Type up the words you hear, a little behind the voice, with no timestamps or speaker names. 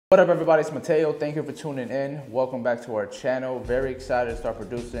What up everybody, it's Mateo. Thank you for tuning in. Welcome back to our channel. Very excited to start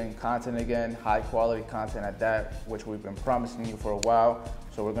producing content again, high quality content at that, which we've been promising you for a while.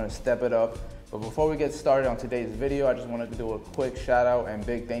 So we're gonna step it up. But before we get started on today's video, I just wanted to do a quick shout out and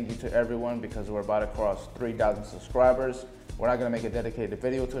big thank you to everyone because we're about to cross 3,000 subscribers. We're not gonna make a dedicated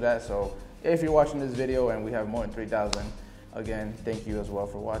video to that. So if you're watching this video and we have more than 3,000, again, thank you as well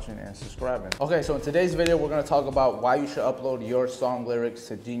for watching and subscribing. Okay, so in today's video, we're gonna talk about why you should upload your song lyrics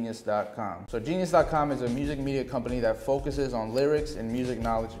to Genius.com. So Genius.com is a music media company that focuses on lyrics and music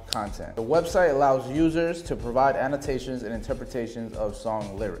knowledge content. The website allows users to provide annotations and interpretations of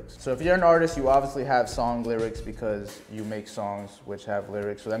song lyrics. So if you're an artist, you obviously have song lyrics because you make songs which have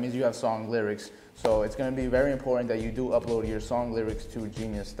lyrics. So that means you have song lyrics. So it's gonna be very important that you do upload your song lyrics to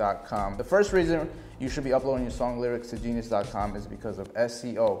Genius.com. The first reason you should be uploading your song lyrics to Genius.com is because of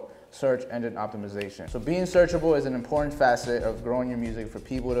SEO, search engine optimization. So being searchable is an important facet of growing your music for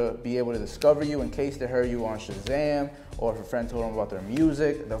people to be able to discover you in case they heard you on Shazam or if a friend told them about their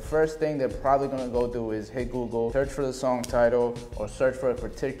music. The first thing they're probably gonna go do is hit Google, search for the song title, or search for a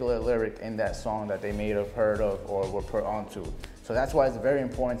particular lyric in that song that they may have heard of or were put onto. So that's why it's very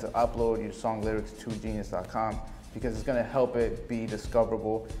important to upload your song lyrics to Genius.com because it's gonna help it be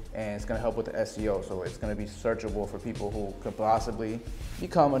discoverable and it's gonna help with the SEO. So it's gonna be searchable for people who could possibly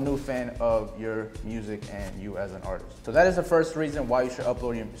become a new fan of your music and you as an artist. So that is the first reason why you should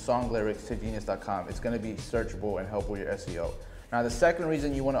upload your song lyrics to Genius.com. It's gonna be searchable and help with your SEO. Now the second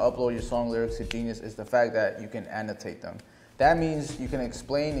reason you wanna upload your song lyrics to Genius is the fact that you can annotate them. That means you can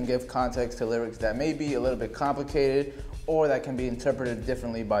explain and give context to lyrics that may be a little bit complicated or that can be interpreted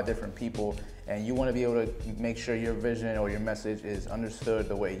differently by different people, and you want to be able to make sure your vision or your message is understood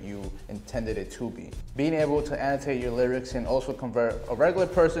the way you intended it to be. Being able to annotate your lyrics can also convert a regular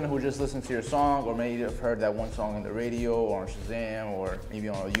person who just listens to your song or maybe have heard that one song on the radio or on Shazam or maybe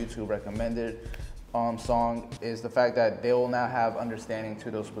on a YouTube recommended song, is the fact that they will now have understanding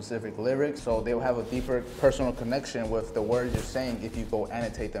to those specific lyrics, so they will have a deeper personal connection with the words you're saying if you go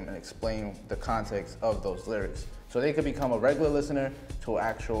annotate them and explain the context of those lyrics. So they could become a regular listener to an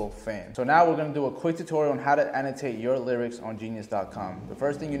actual fan. So now we're gonna do a quick tutorial on how to annotate your lyrics on Genius.com. The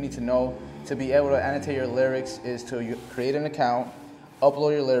first thing you need to know to be able to annotate your lyrics is to create an account,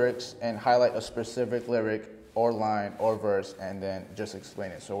 upload your lyrics, and highlight a specific lyric or line or verse and then just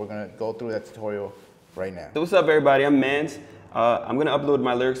explain it. So we're gonna go through that tutorial right now. So what's up everybody, I'm Mans. I'm gonna upload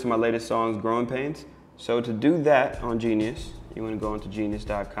my lyrics to my latest songs, Growing Pains. So to do that on Genius, you wanna go into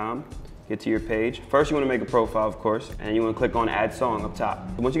Genius.com, get to your page. First you wanna make a profile of course, and you wanna click on Add Song up top.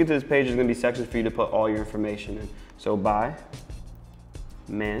 Once you get to this page, there's gonna be sections for you to put all your information in. So by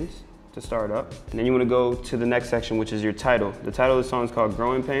Mans to start up. And then you wanna go to the next section, which is your title. The title of the song is called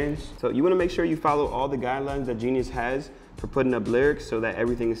Growing Pains. So you wanna make sure you follow all the guidelines that Genius has for putting up lyrics so that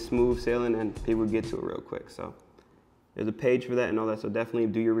everything is smooth sailing and people get to it real quick. So there's a page for that and all that, so definitely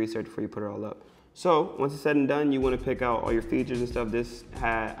do your research before you put it all up. So once it's said and done, you wanna pick out all your features and stuff.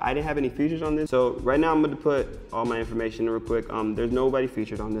 I didn't have any features on this, so right now I'm gonna put all my information real quick. There's nobody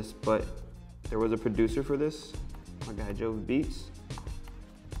featured on this, but there was a producer for this, my guy Jove Beats.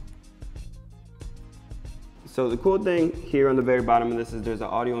 So the cool thing here on the very bottom of this is there's an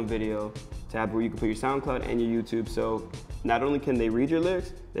audio and video tab where you can put your SoundCloud and your YouTube. So not only can they read your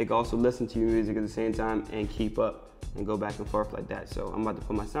lyrics, they can also listen to your music at the same time and keep up and go back and forth like that. So I'm about to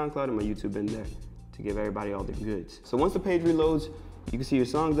put my SoundCloud and my YouTube in there to give everybody all the goods. So once the page reloads, you can see your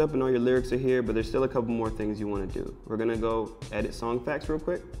songs up and all your lyrics are here, but there's still a couple more things you want to do. We're gonna go edit song facts real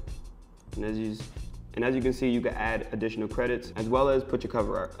quick. And as you can see, you can add additional credits as well as put your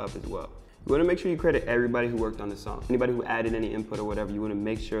cover art up as well. You want to make sure you credit everybody who worked on the song. Anybody who added any input or whatever, you want to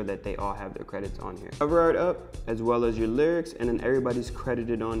make sure that they all have their credits on here. Cover art up, as well as your lyrics, and then everybody's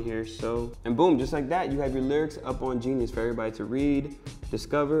credited on here. So, and boom, just like that, you have your lyrics up on Genius for everybody to read,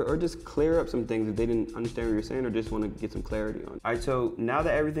 discover, or just clear up some things if they didn't understand what you're saying or just want to get some clarity on. All right, so now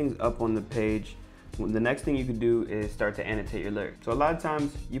that everything's up on the page, the next thing you could do is start to annotate your lyrics. So a lot of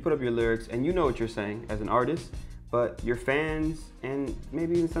times you put up your lyrics and you know what you're saying as an artist, but your fans and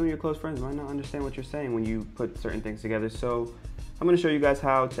maybe even some of your close friends might not understand what you're saying when you put certain things together. So I'm gonna show you guys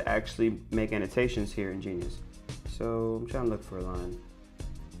how to actually make annotations here in Genius. So I'm trying to look for a line.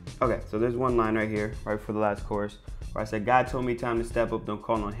 Okay, so there's one line right here, right before the last chorus, where I said, God told me time to step up, don't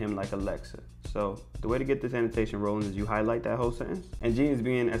call on him like Alexa. So the way to get this annotation rolling is you highlight that whole sentence, and Genius,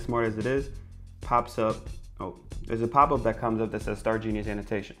 being as smart as it is, pops up, there's a pop-up that comes up that says Start Genius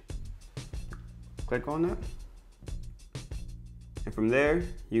Annotation. Click on that. And from there,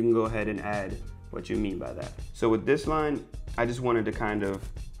 you can go ahead and add what you mean by that. So with this line, I just wanted to kind of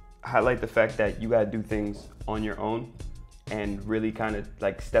highlight the fact that you gotta do things on your own and really kind of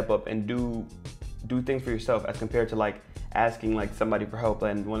like step up and do things for yourself as compared to like asking like somebody for help.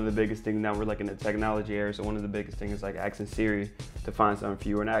 And one of the biggest things now, we're like in the technology era, so one of the biggest things is like asking Siri to find something for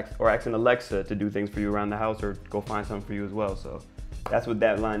you, or asking Alexa to do things for you around the house, or go find something for you as well. So that's what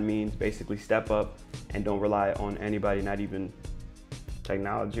that line means. Basically, step up and don't rely on anybody, not even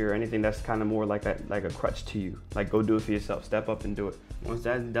technology or anything that's kind of more like a crutch to you. Like, go do it for yourself. Step up and do it. Once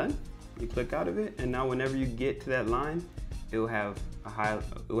that's done, you click out of it, and now whenever you get to that line, it will have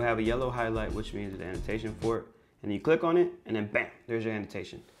a yellow highlight, which means the annotation for it. And you click on it, and then bam, there's your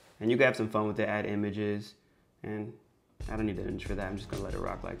annotation. And you can have some fun with it, add images, and I don't need an image for that. I'm just gonna let it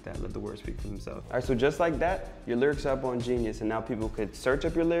rock like that, let the words speak for themselves. All right, so just like that, your lyrics are up on Genius, and now people could search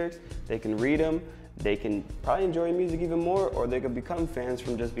up your lyrics, they can read them, they can probably enjoy your music even more, or they could become fans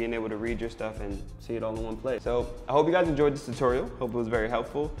from just being able to read your stuff and see it all in one place. So I hope you guys enjoyed this tutorial. Hope it was very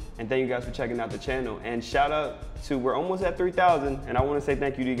helpful. And thank you guys for checking out the channel. And shout out to, we're almost at 3,000. And I want to say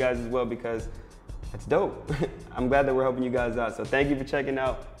thank you to you guys as well, because it's dope. I'm glad that we're helping you guys out. So thank you for checking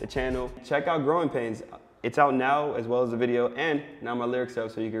out the channel. Check out Growing Pains. It's out now, as well as the video. And now my lyrics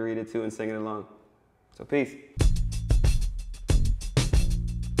up, so you can read it too and sing it along. So peace.